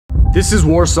This is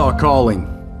Warsaw calling.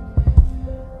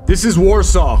 This is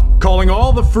Warsaw calling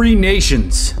all the free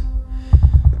nations.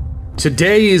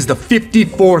 Today is the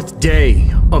 54th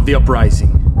day of the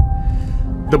uprising.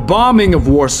 The bombing of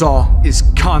Warsaw is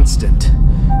constant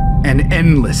and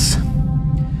endless.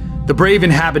 The brave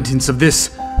inhabitants of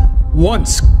this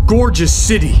once gorgeous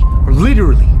city are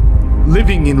literally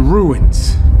living in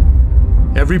ruins.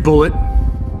 Every bullet,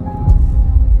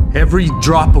 every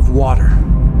drop of water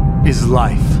is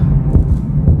life.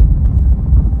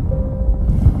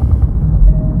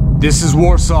 This is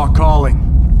Warsaw calling.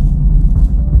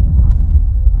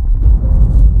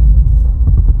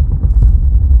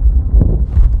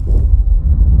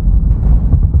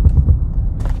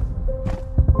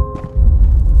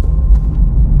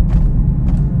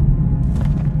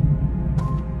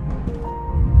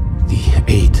 The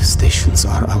aid stations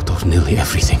are out of nearly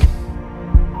everything.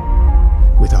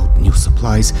 Without new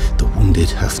supplies, the wounded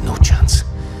have no chance.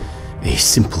 A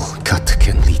simple cut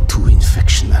can lead to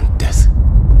infection and death.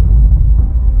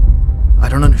 I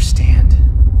don't understand.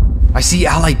 I see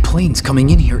Allied planes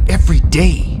coming in here every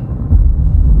day.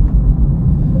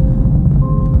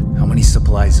 How many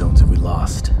supply zones have we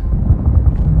lost?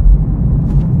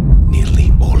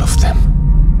 Nearly all of them.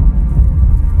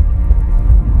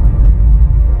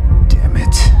 Damn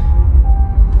it.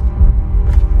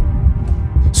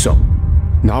 So,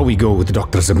 now we go with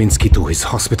Dr. Zabinski to his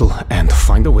hospital and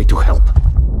find a way to help.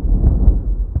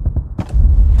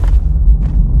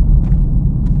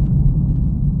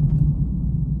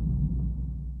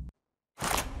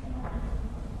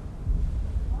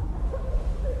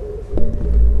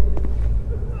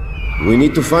 We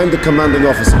need to find the commanding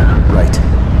officer. Right.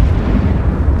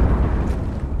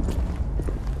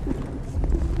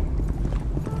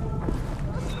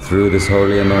 Through this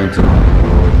holy anointing,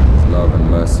 Lord, His love and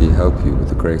mercy help you with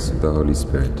the grace of the Holy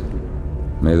Spirit.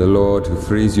 May the Lord, who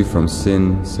frees you from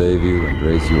sin, save you and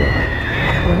raise you up.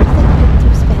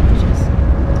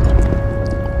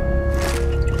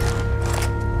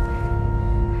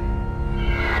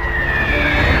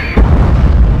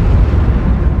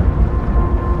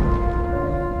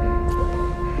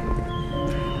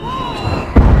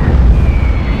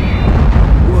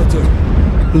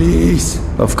 Please.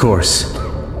 Of course.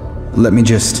 Let me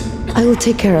just... I will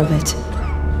take care of it.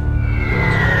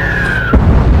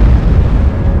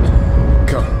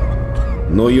 Come.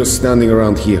 No use standing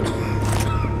around here.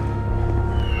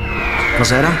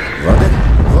 Cos'era?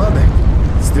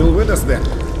 Vade? Still with us then?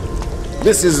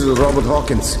 This is Robert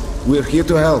Hawkins. We're here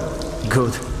to help.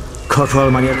 Good. Corporal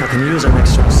Manierka can use an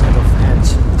extra set of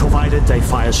hands, provided they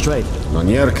fire straight.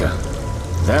 Manierka.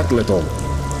 That little...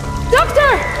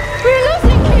 Doctor! We're losing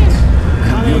him!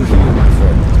 You're here, my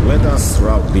friend. Let us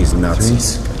rout these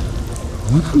Nazis.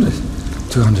 100,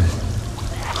 200.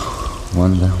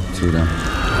 One down, two down.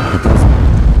 A dozen.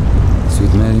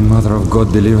 Sweet Mary, Mother of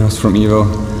God, deliver us from evil.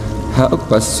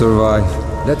 Help us survive.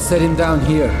 Let's set him down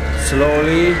here.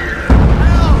 Slowly.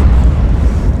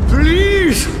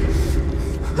 Please!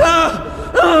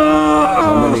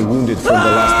 How many wounded from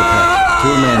the last attack?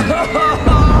 Too many.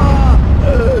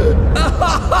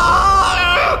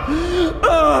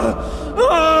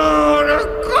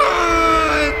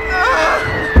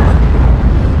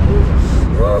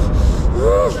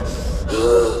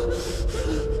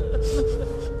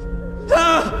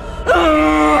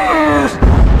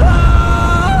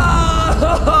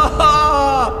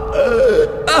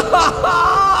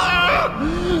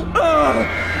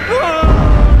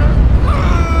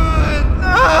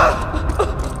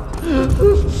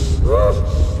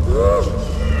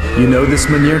 You know this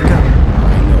Manierka?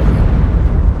 I know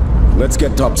him. Let's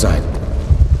get topside.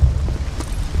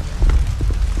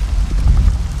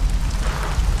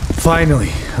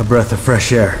 Finally, a breath of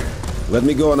fresh air. Let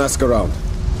me go and ask around.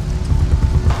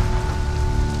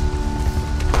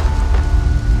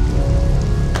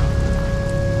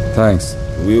 Thanks.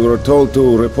 We were told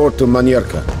to report to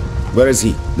Manierka. Where is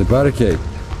he? The barricade.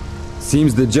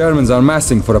 Seems the Germans are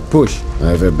massing for a push. I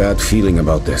have a bad feeling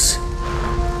about this.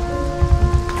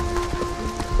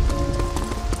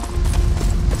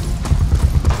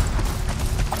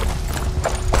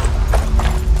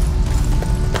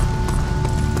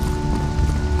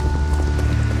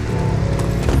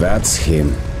 That's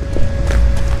him.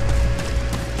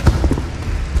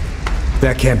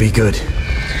 That can't be good.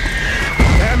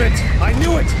 Damn it! I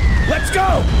knew it! Let's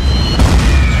go!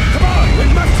 Come on, we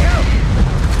must help!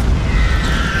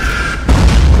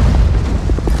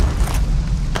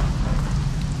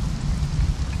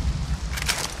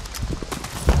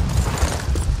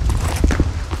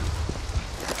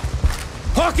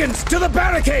 Hawkins, to the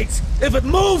barricades! If it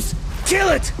moves, kill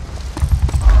it!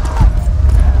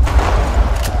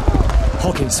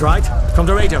 Hawkins, right? From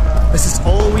the radio. This is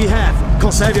all we have.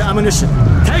 Conserve your ammunition.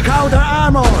 Take out their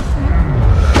armor!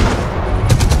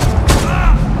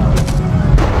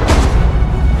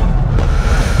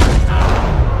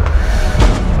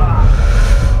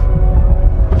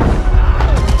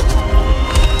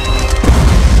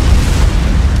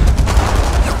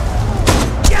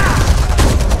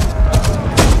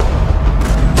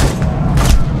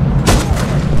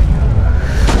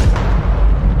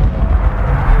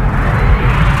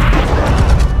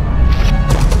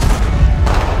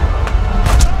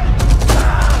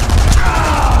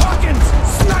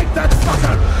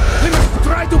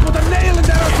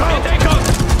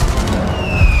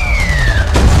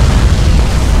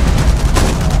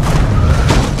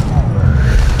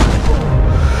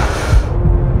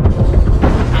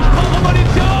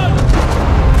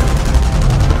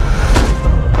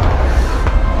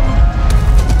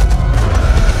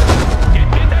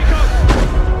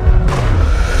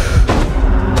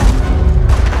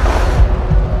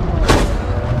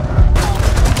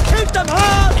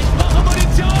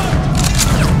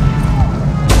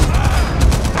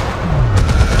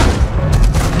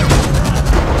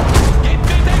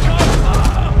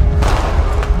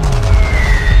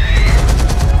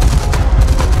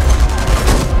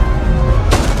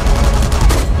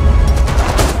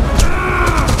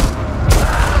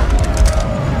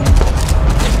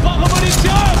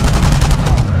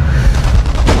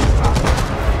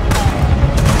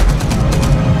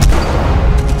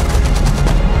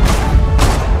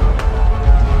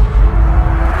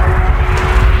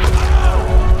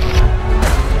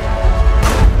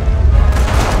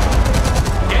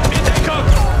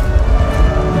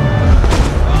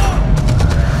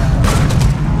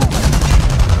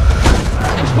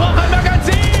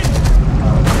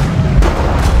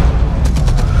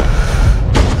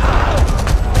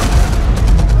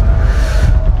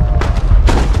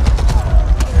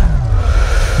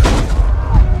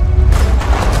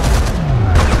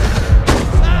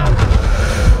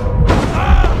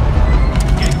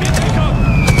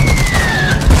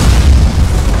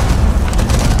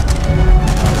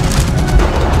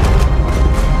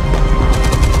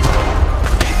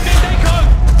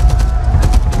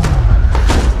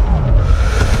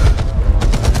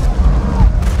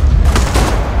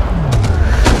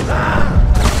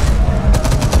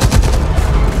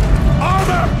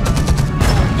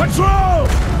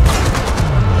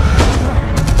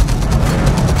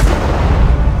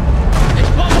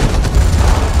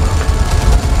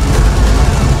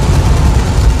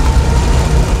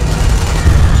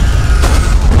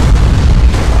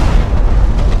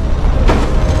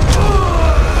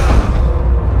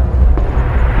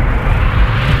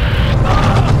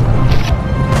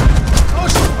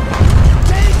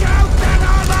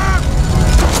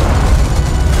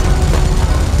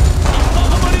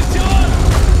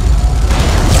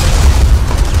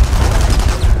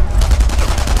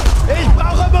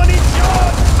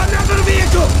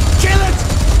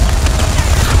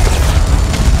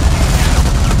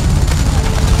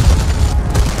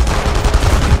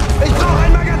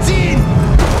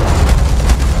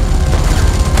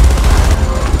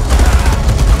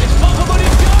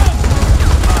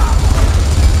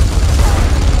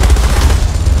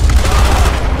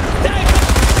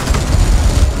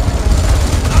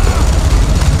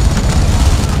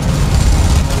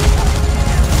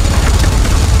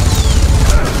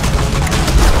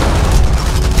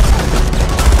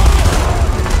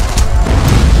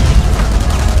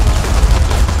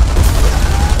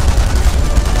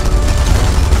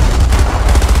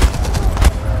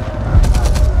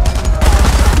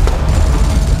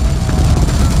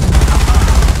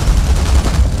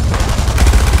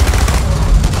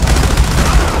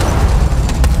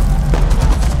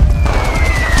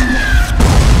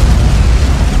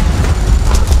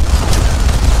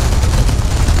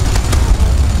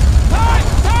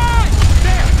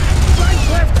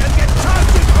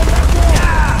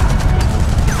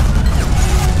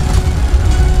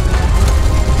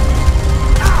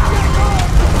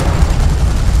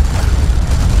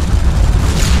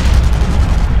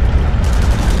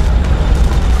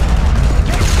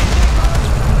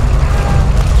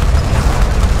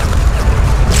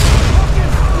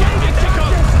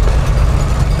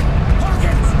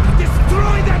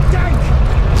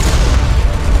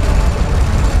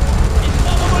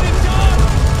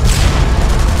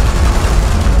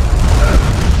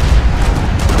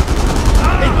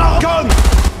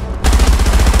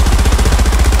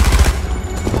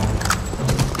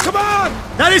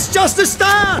 That is just the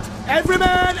start! Every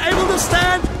man able to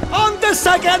stand on the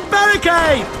second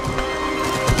barricade!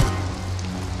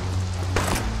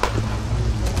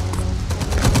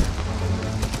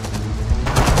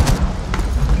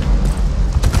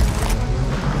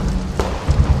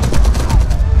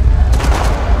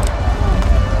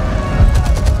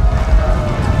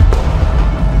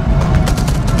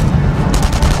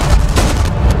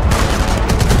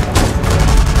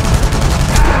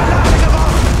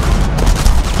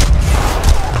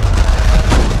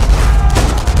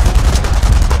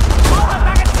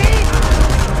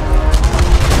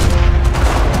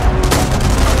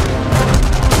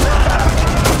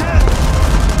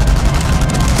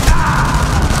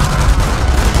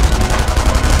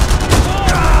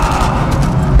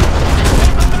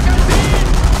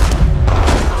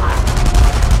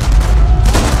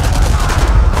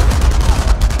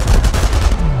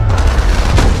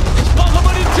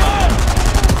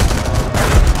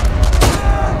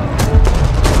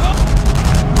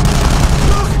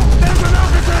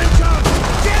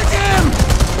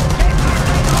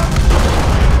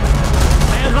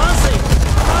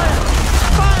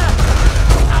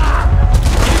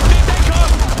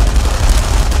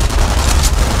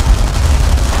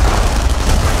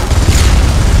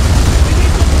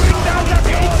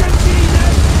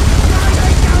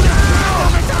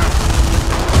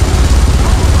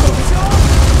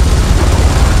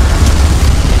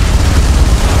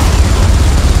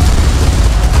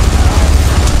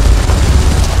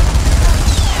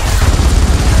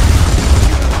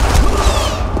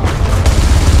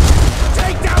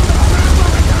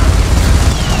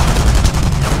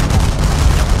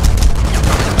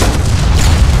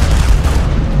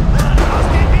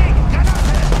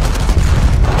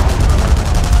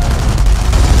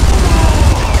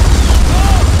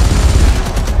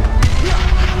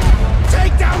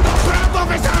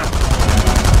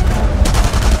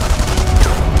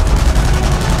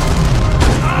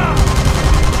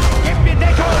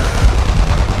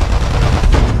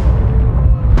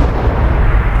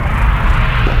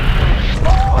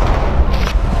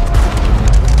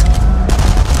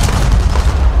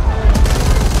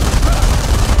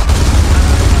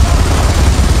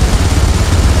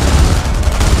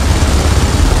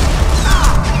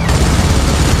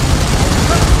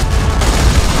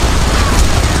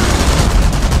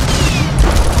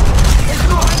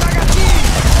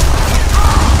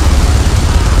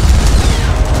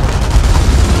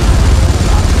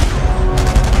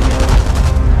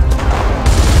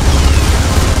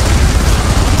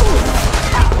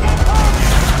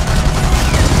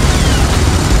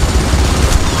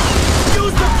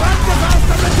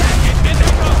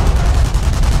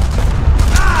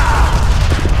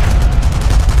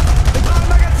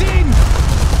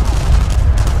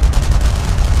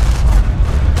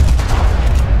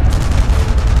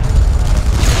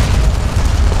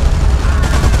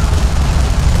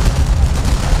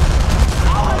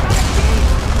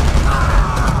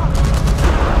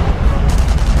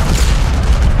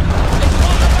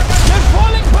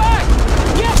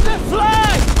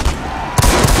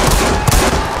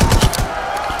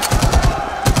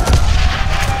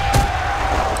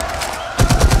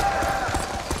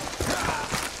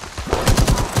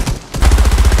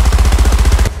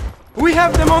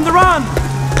 on the run!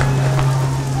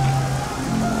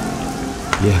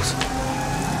 Yes,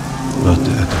 but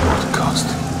at what cost?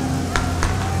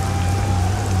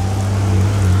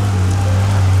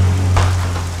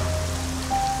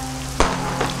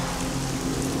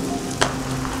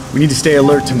 We need to stay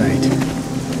alert tonight.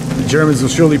 The Germans will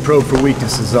surely probe for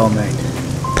weaknesses all night.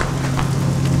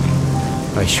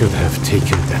 I should have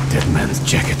taken that dead man's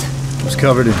jacket. It was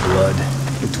covered in blood.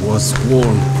 It was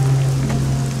warm.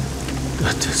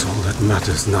 That is all that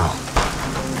matters now.